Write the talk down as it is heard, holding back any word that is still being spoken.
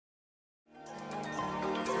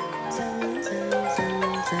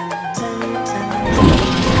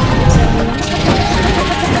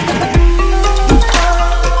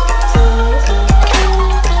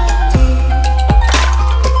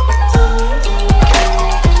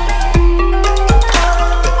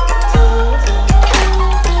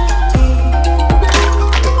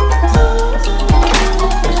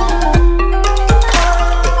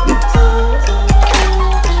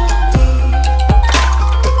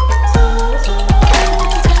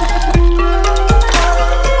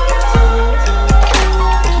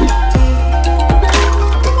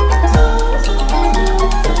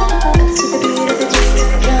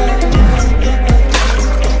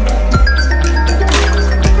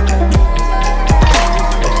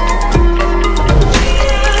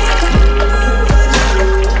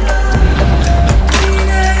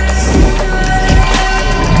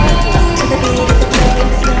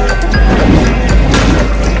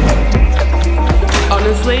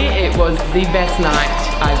honestly, it was the best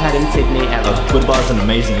night I've had in Sydney ever. BuddhaBar is an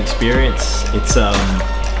amazing experience.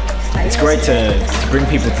 It's great to bring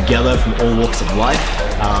people together from all walks of life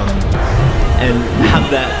and have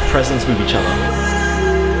that presence with each other.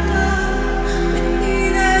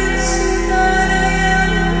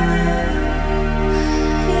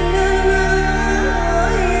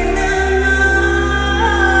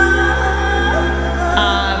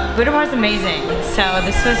 BuddhaBar is amazing. So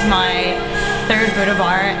this was my third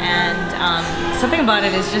BuddhaBar, and something about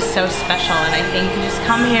it is just so special, and I think you just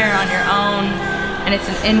come here on your own, and it's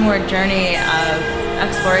an inward journey of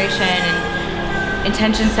exploration and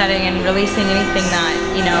intention setting and releasing anything that,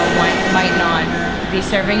 you know, might not be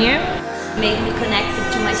serving you. Made me connected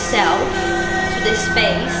to myself, to the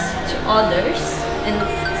space, to others, and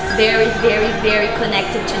very, very, very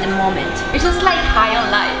connected to the moment. It's just like high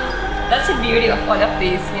on life. That's the beauty of all of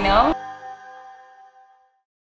these, you know?